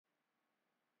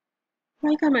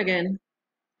Welcome again.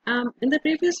 In the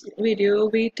previous video,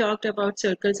 we talked about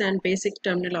circles and basic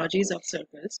terminologies of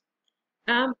circles.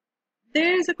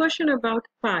 There is a question about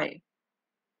pi.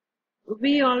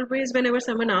 We always, whenever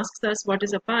someone asks us what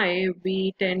is a pi,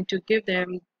 we tend to give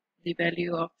them the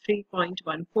value of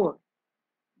 3.14.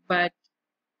 But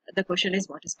the question is,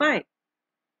 what is pi?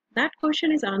 That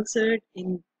question is answered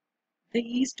in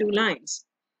these two lines.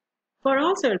 For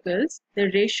all circles,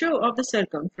 the ratio of the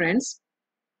circumference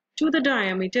to the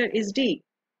diameter is d,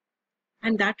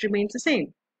 and that remains the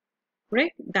same,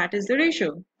 right? That is the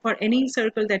ratio for any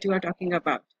circle that you are talking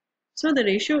about. So the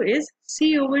ratio is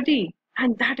c over d,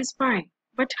 and that is pi.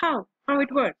 But how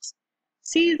it works?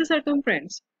 C is the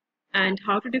circumference, and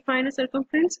how to define a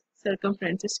circumference?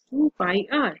 Circumference is 2 pi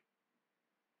r.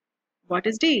 What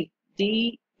is d?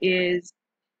 D is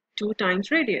 2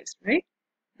 times radius, right?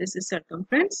 This is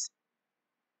circumference,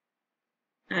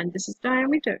 and this is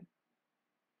diameter.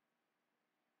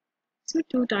 So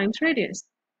 2 times radius.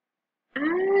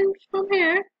 And from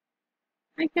here,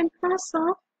 I can cross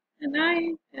off, and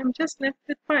I am just left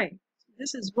with pi. So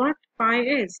this is what pi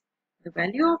is. The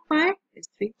value of pi is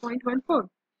 3.14.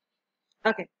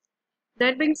 Okay,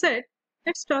 that being said,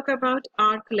 let's talk about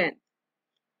arc length.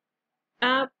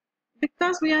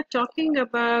 Because we are talking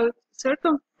about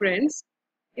circumference,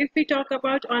 if we talk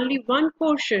about only one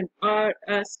portion or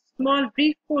a small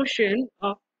brief portion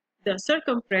of the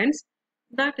circumference,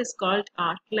 that is called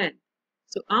arc length.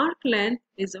 So arc length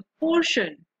is a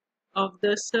portion of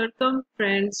the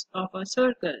circumference of a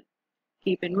circle.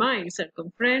 Keep in mind,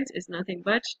 circumference is nothing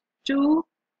but 2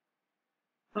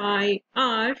 pi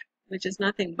r, which is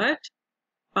nothing but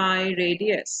pi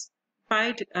radius,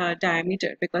 pi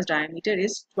diameter, because diameter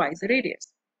is twice the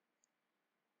radius.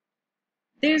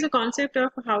 There is a concept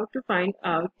of how to find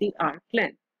out the arc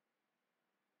length.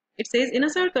 It says, in a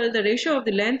circle, the ratio of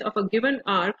the length of a given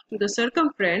arc to the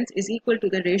circumference is equal to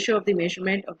the ratio of the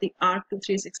measurement of the arc to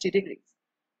 360 degrees.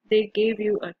 They gave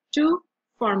you two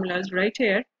formulas right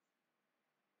here,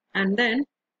 and then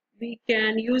we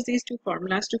can use these two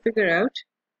formulas to figure out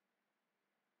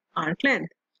arc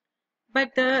length.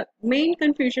 But the main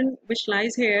confusion which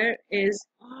lies here is,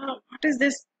 what is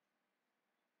this?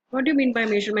 What do you mean by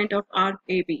measurement of arc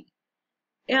AB?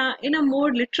 In a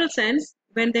more literal sense,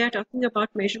 when they are talking about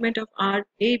measurement of arc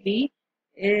AB,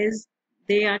 is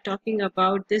they are talking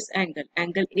about this angle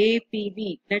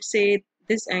APB. Let's say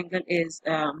this angle is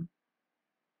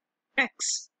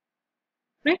x,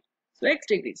 right? So x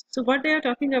degrees. So what they are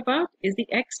talking about is the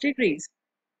x degrees.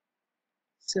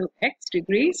 So x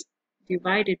degrees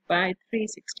divided by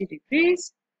 360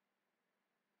 degrees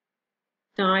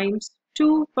times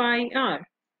 2 pi r.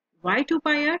 Why 2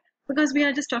 pi r? Because we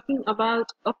are just talking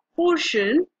about a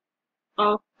portion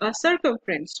of a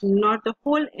circumference, not the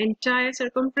whole entire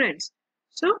circumference.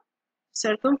 So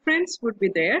circumference would be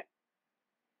there.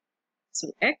 So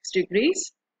x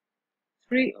degrees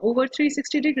 3 over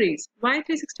 360 degrees. Why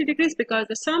 360 degrees? Because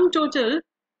the sum total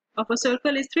of a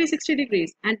circle is 360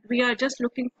 degrees, and we are just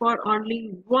looking for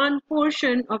only one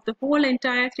portion of the whole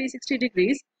entire 360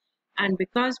 degrees. And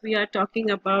because we are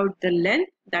talking about the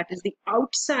length, that is the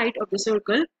outside of the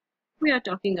circle, we are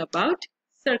talking about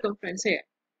circumference here.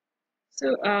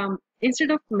 So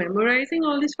instead of memorizing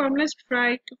all these formulas,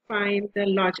 try to find the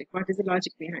logic. What is the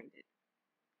logic behind it?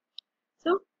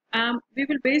 So we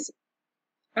will base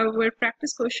our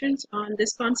practice questions on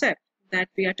this concept, that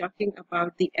we are talking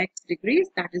about the x degrees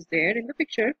that is there in the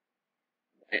picture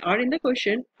or in the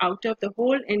question out of the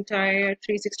whole entire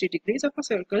 360 degrees of a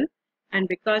circle. And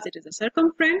because it is a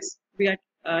circumference, we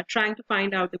are trying to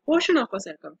find out the portion of a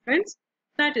circumference.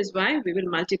 That is why we will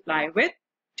multiply with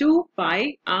 2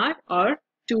 pi r or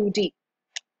 2d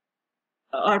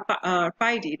or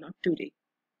pi d, not 2d.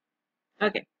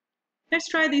 Okay, let's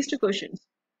try these two questions.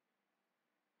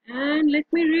 And let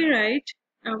me rewrite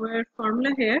our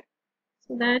formula here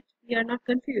so that we are not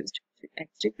confused. So x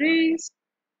degrees,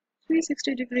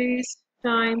 360 degrees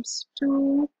times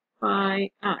 2 pi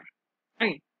r.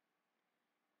 Okay.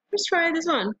 Let's try this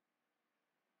one.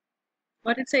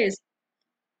 What it says?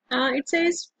 It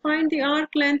says find the arc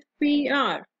length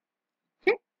PR.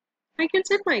 Okay, I can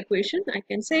set my equation. I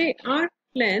can say arc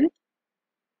length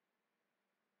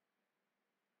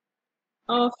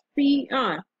of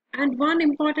PR. And one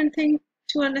important thing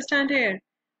to understand here,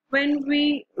 when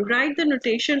we write the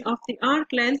notation of the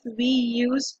arc length, we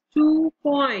use 2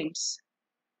 points,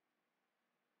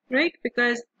 right?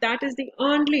 Because that is the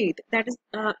only, that is,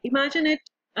 imagine it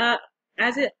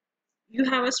as you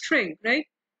have a string, right?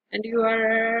 And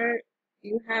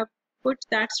you have put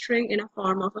that string in a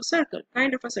form of a circle,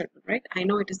 kind of a circle, right? I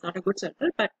know it is not a good circle,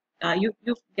 but you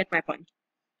get my point.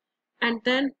 And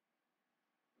then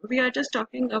we are just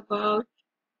talking about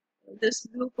this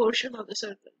blue portion of the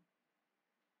circle.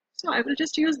 So I will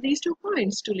just use these 2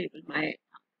 points to label my arc,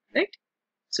 right?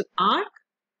 So arc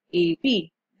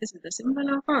AB, this is the symbol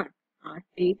of arc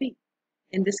AB.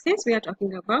 In this case, we are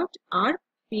talking about arc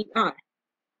PR.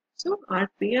 So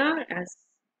arc PR, as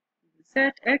we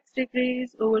said, x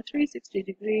degrees over 360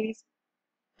 degrees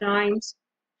times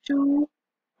 2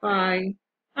 pi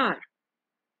r.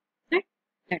 Right?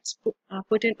 Let's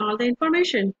put in all the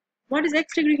information. What is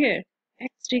x degree here?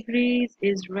 X degrees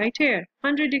is right here.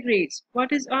 100 degrees.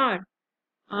 What is r?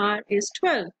 R is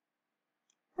 12.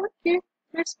 Okay,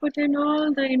 let's put in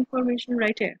all the information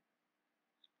right here.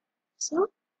 So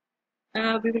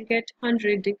we will get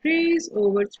 100 degrees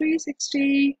over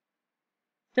 360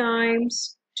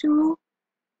 times 2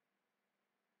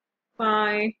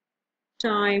 pi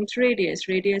times radius.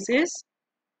 Radius is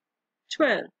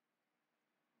 12.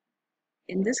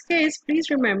 In this case, please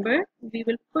remember, we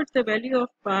will put the value of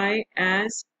pi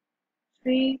as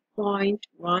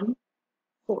 3.14.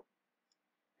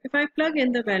 If I plug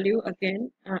in the value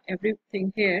again,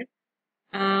 everything here,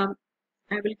 I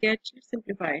will get,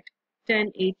 simplified,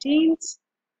 10/18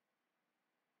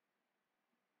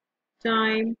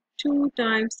 times 2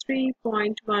 times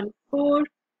 3.14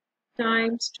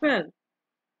 times 12.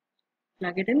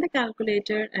 Plug it in the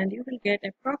calculator and you will get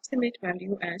approximate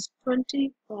value as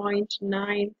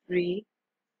 20.93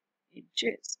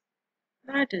 inches.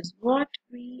 That is what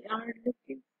we are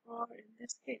looking for in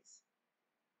this case.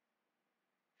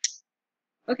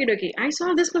 Okay, dokie. I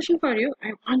saw this question for you.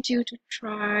 I want you to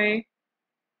try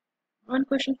one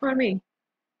question for me.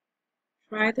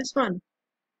 Try this one.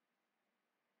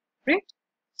 Right?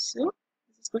 So,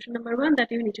 this is question number 1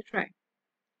 that you need to try.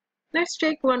 Let's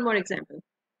take one more example.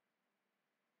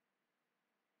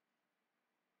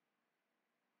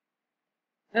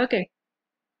 Okay,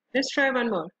 let's try one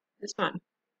more. This one.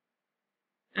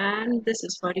 And this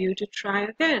is for you to try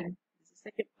again. This is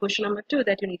second question number 2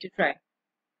 that you need to try.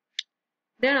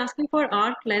 They are asking for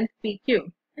arc length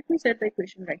PQ. Let me set the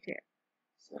equation right here.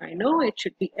 So I know it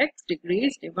should be x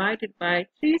degrees divided by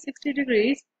 360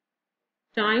 degrees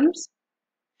times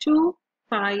 2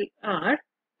 pi r,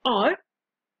 or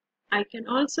I can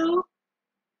also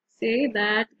say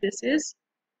that this is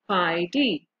pi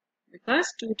d,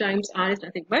 because 2 times r is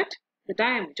nothing but the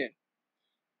diameter.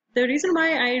 The reason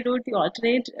why I wrote the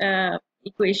alternate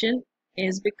equation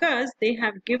is because they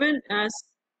have given us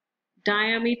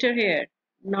diameter here,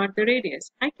 not the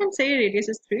radius. I can say radius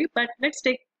is 3, but let's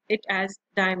take it as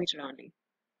diameter only.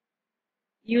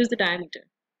 Use the diameter.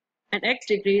 And x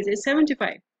degrees is 75.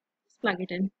 Let's plug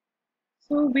it in.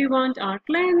 So we want arc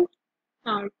length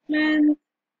of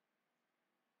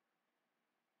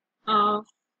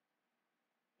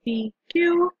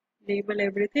PQ. Label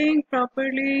everything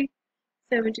properly.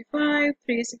 75,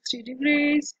 360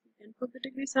 degrees. You can put the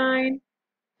degree sign.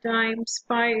 Times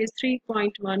pi is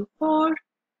 3.14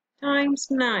 times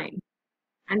 9.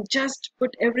 And just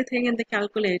put everything in the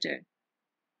calculator.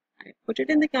 I put it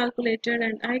in the calculator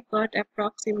and I got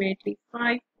approximately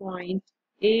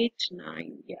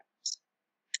 5.89 yards.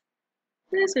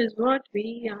 This is what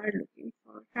we are looking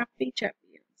for. Happy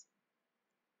champions.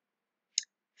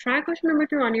 Try question number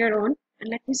 2 on your own and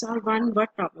let me solve one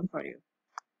word problem for you.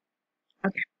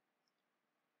 Okay.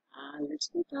 Let's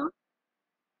go down.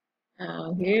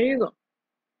 Here you go.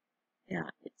 Yeah,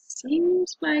 it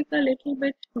seems like a little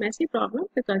bit messy problem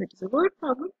because it is a word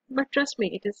problem, but trust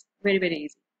me, it is very, very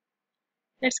easy.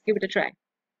 Let's give it a try.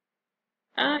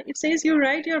 It says you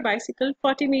ride your bicycle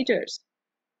 40 meters,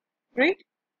 right?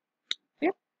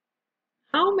 Okay.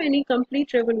 How many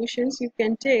complete revolutions you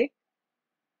can take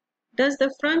does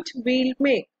the front wheel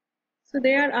make? So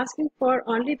they are asking for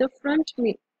only the front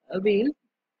wheel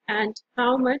and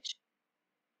how much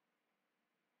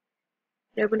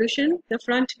revolution the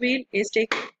front wheel is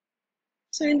taking.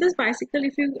 So in this bicycle,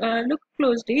 if you look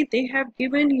closely, they have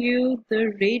given you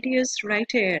the radius right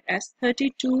here as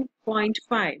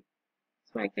 32.5.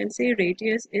 So I can say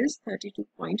radius is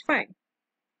 32.5.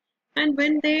 And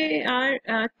when they are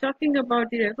talking about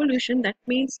the revolution, that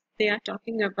means they are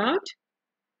talking about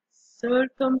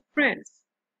circumference.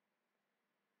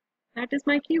 That is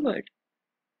my keyword.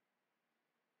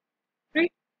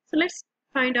 Right? So let's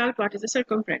find out what is the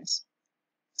circumference.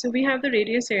 So we have the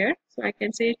radius here. So I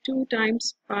can say 2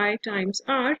 times pi times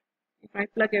r. If I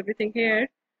plug everything here,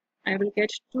 I will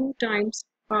get 2 times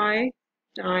pi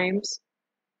times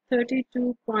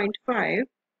 32.5.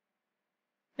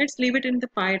 Let's leave it in the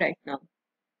pi right now.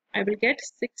 I will get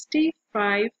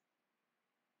 65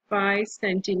 pi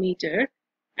centimeter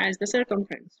as the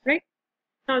circumference, right?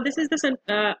 Now this is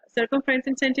the circumference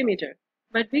in centimeter.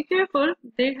 But be careful,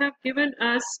 they have given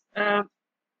us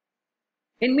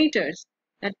in meters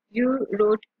that you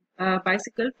rode a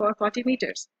bicycle for 40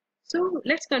 meters. So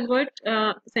let's convert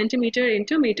centimeter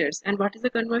into meters. And what is the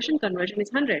conversion? Conversion is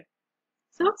 100.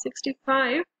 So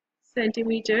 65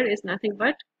 centimeter is nothing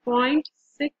but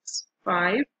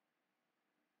 0.65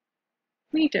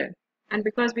 meter. And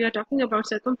because we are talking about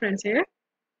circumference here,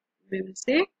 we will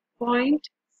say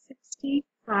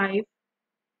 0.65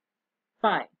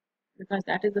 pi, because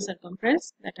that is the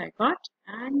circumference that I got,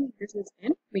 and this is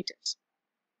in meters.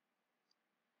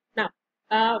 Now,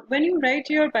 when you ride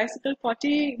your bicycle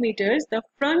 40 meters, the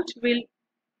front wheel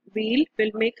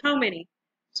will make how many?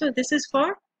 So this is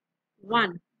for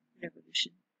one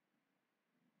revolution,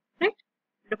 right?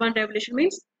 The one revolution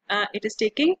means it is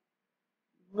taking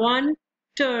one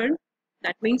turn.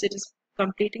 That means it is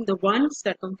completing the one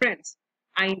circumference.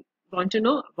 I want to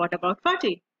know, what about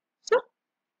 40? So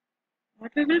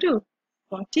what we will do?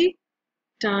 40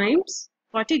 times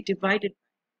 40 divided,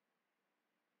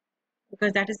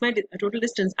 because that is my total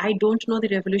distance. I don't know the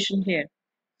revolution here.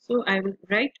 So I will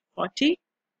write 40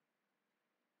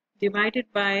 divided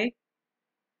by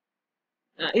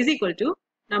is equal to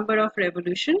number of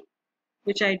revolution,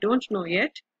 which I don't know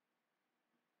yet,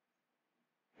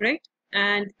 right?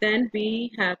 And then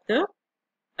we have the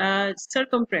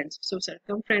circumference. So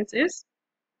circumference is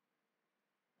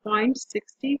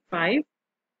 0.65 pi,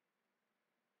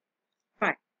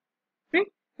 right?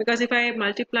 Because if I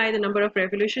multiply the number of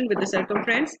revolution with the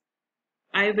circumference,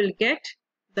 I will get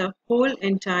the whole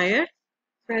entire,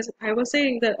 as I was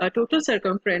saying, the total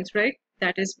circumference, right?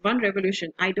 That is one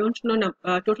revolution. I don't know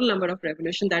total number of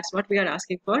revolution. That's what we are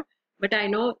asking for. But I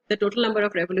know the total number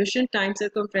of revolution times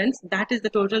circumference. That is the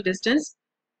total distance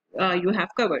you have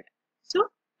covered. So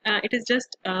it is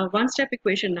just one step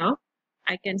equation now.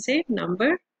 I can say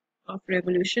number of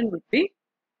revolution would be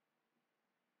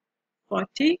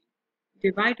 40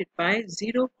 divided by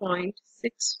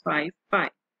 0.65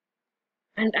 pi.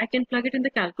 And I can plug it in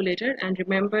the calculator, and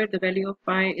remember the value of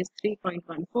pi is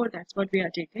 3.14. That's what we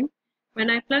are taking. When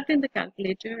I plugged in the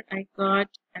calculator, I got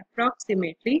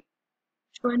approximately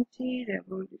 20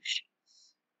 revolutions.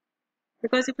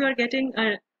 Because if you are getting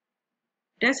a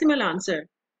decimal answer,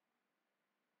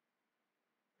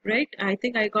 right, I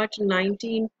think I got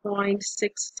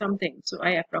 19.6 something. So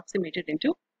I approximated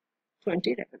into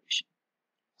 20 revolutions.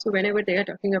 So whenever they are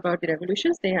talking about the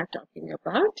revolutions, they are talking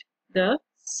about the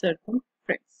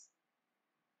circumference.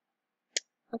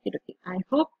 Okay, I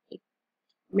hope it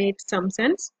made some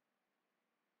sense.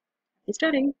 Happy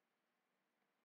studying.